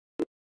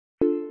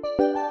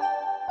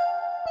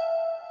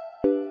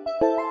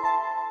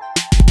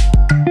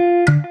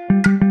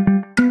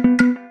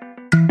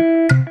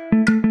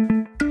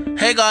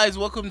Hey guys,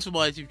 welcome to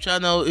my YouTube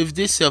channel. If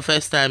this is your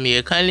first time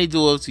here, kindly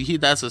do well to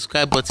hit that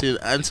subscribe button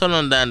and turn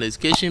on that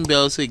notification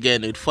bell so you get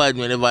notified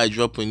whenever I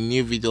drop a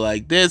new video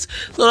like this.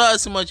 So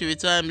without so much of your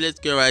time, let's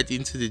get right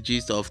into the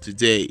gist of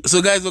today.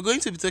 So guys, we're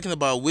going to be talking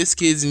about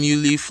Wizkid's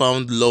newly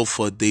found love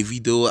for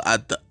Davido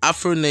at the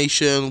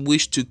AfroNation,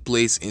 which took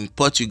place in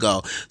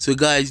Portugal. So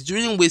guys,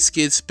 during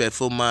Wizkid's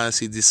performance,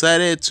 he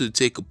decided to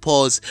take a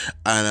pause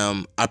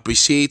and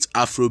appreciate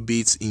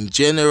Afrobeats in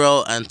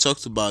general and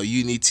talked about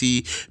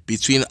unity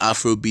between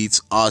Afrobeat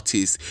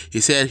artists.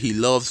 He said he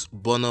loves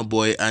Burna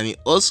and he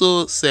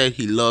also said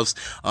he loves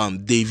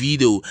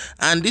Davido,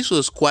 and this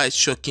was quite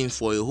shocking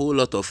for a whole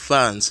lot of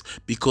fans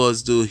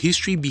because the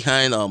history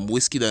behind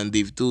Wizkid and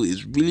Davido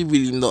is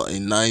really not a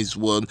nice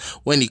one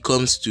when it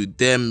comes to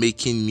them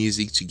making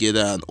music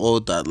together and all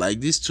that. Like,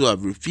 these two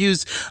have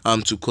refused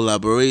to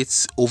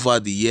collaborate over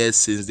the years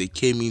since they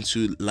came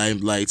into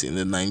limelight in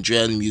the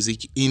Nigerian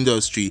music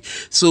industry.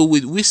 So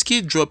with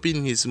Wizkid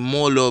dropping his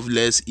More Love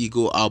Less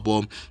Ego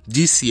album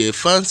this year,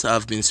 fans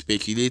have been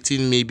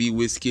speculating maybe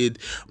Wizkid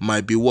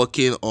might be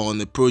working on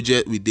a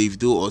project with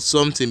Davido or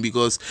something,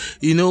 because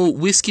you know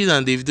Wizkid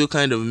and Davido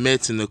kind of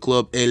met in the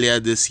club earlier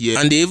this year,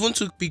 and they even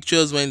took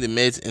pictures when they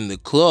met in the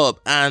club,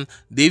 and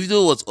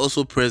Davido was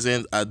also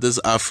present at this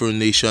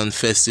AfroNation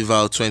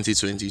Festival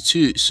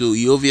 2022. So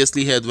he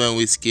obviously heard when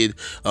Wizkid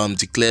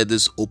declared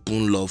this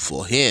open love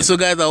for him. So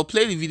guys, I'll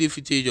play the video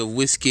footage of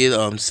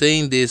Wizkid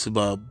saying this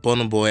about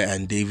Burna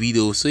and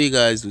Davido, so you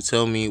guys will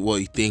tell me what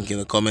you think in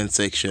the comment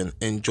section.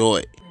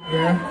 Enjoy.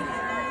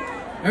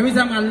 Yeah. Every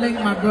time I link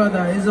my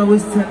brother, he's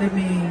always telling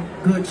me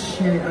good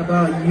shit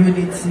about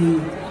unity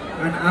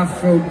and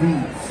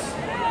Afrobeat.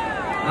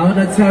 I want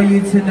to tell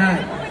you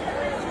tonight,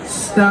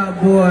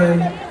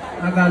 Starboy,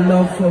 I got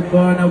love for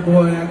Burna,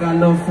 I got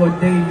love for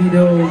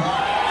Davido,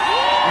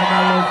 I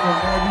got love for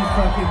every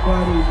fucking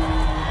body, man.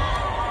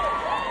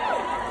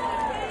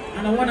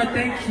 And I want to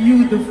thank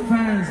you, the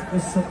fans, for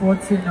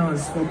supporting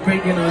us, for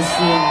bringing us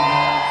here,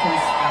 man.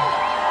 Trust me.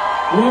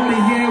 Won't be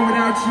here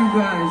without you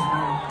guys,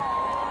 man.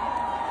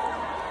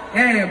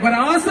 Yeah, but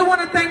I also want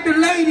to thank the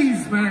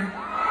ladies, man.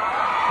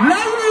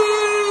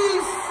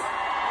 Ladies!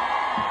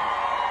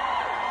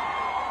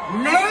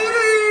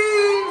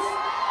 Ladies!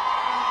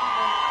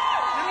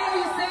 Let me hear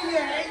you say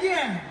yeah,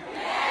 yeah.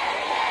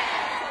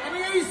 Let me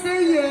hear you say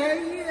yeah,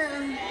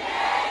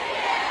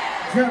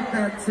 yeah. Jump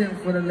that tip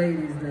for the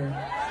ladies there.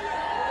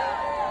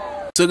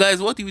 So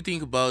guys, what do you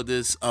think about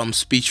this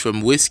speech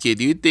from Wizkid?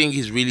 Do you think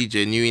he's really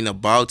genuine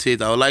about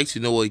it? I would like to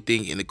know what you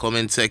think in the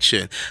comment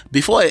section.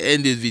 Before I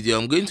end this video,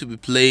 I'm going to be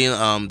playing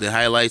the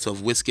highlights of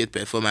Wizkid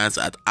performance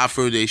at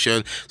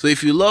AfroNation. So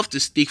if you love to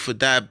stick for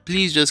that,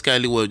 please just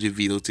kindly watch the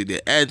video to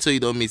the end so you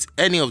don't miss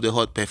any of the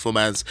hot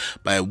performance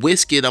by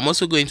Wizkid. I'm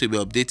also going to be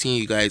updating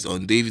you guys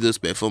on Davido's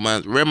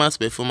performance, Rema's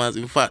performance,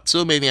 in fact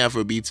so many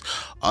Afrobeat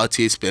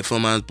artists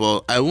performance,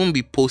 but I won't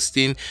be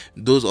posting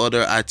those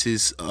other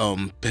artists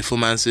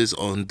performances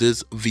on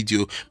this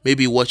video.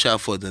 Maybe watch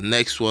out for the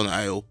next one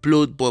I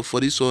upload, but for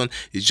this one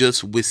it's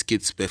just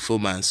Wizkid's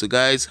performance. So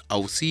guys, I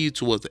will see you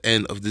towards the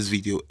end of this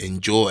video.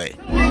 Enjoy.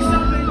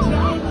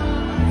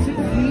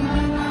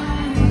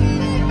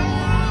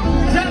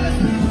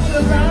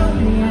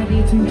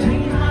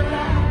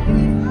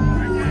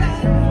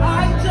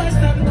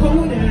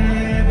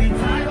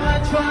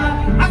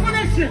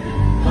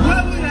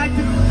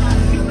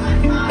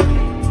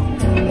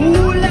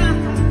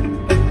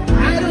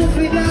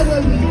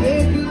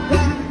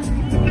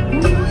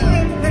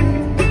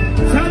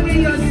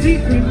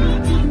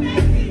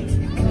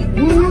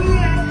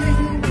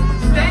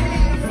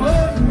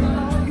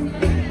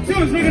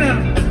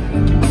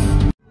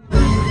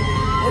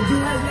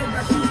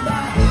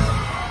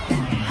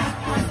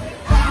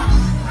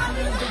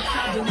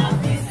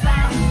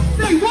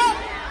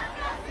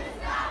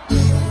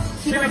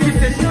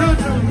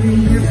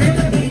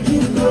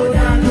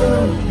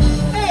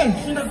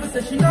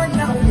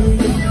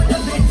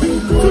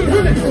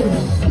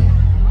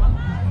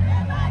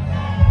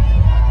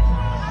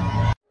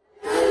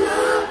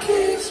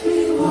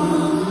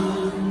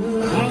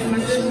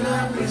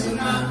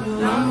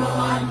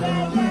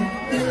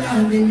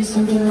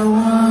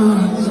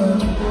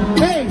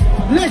 Hey,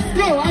 let's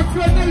go,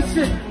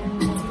 AfroNation!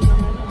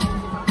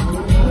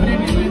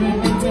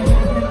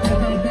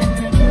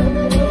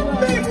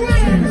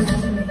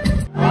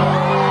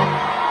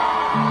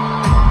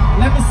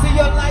 Let me see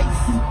your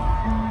lights.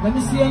 Let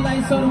me see your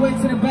lights all the way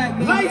to the back.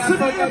 Baby. Lights to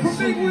the air for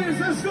big wins,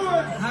 let's go!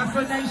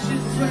 AfroNation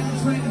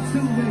 2022,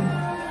 baby.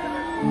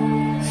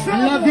 I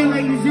love you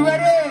ladies, you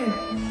ready?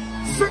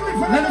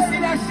 Let me see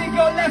that shit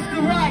go left to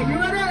right, you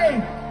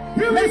ready?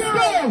 Here we go!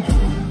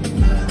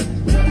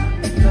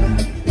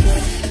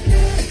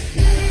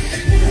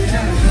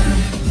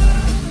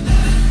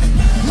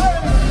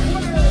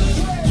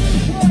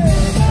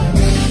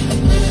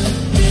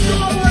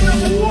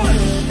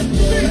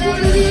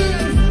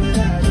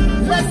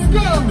 Let's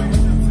go!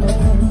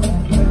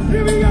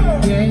 Here we go!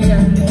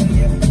 Yeah.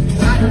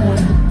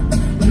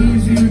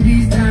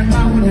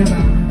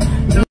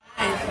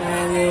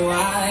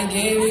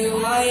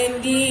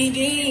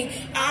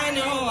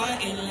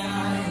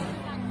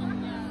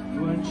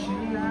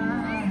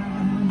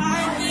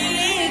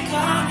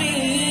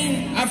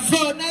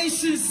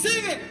 AfroNation,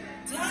 sing it.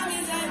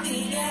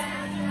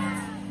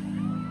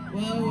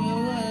 Whoa.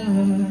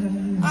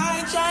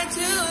 I tried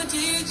to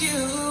teach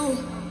you,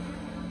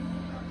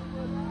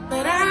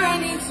 but I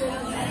need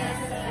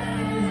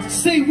to.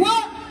 Say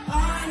what?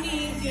 I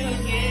need to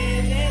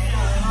get it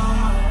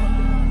out.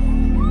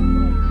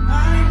 I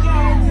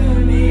tried to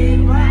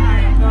leave, but I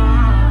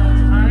can't.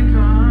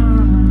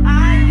 I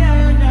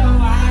don't know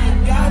I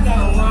got the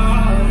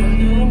wrong.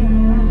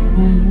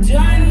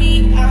 Turn me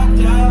out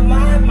of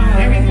my mind.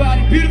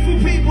 Everybody, beautiful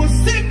people,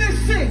 sing this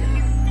shit.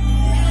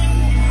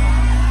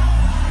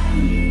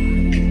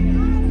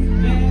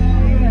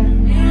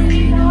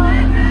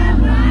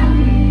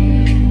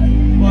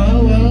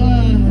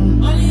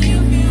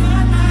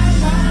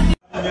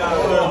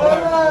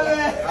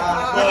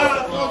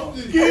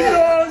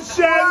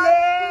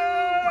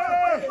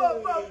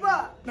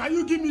 Now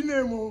you give me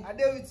name, oh. I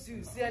deal with you,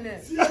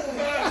 CNN. You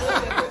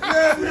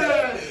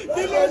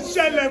don't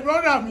share,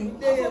 brother. Me.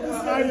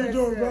 How you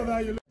doing,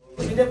 brother? You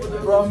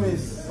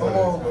Promise. Come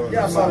on.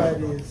 Yeah, outside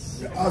like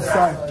this.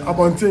 outside.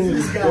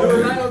 Abonte.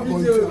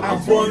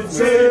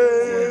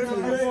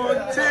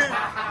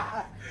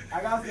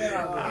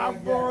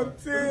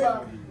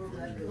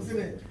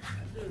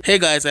 Hey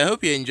guys, I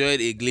hope you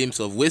enjoyed a glimpse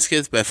of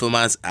Wizkid's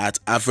performance at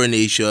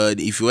AfroNation.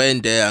 If you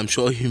weren't there, I'm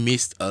sure you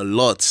missed a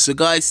lot. So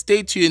guys,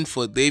 stay tuned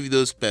for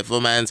Davido's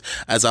performance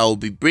as I will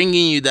be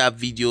bringing you that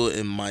video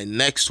in my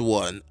next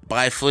one.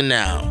 Bye for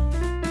now.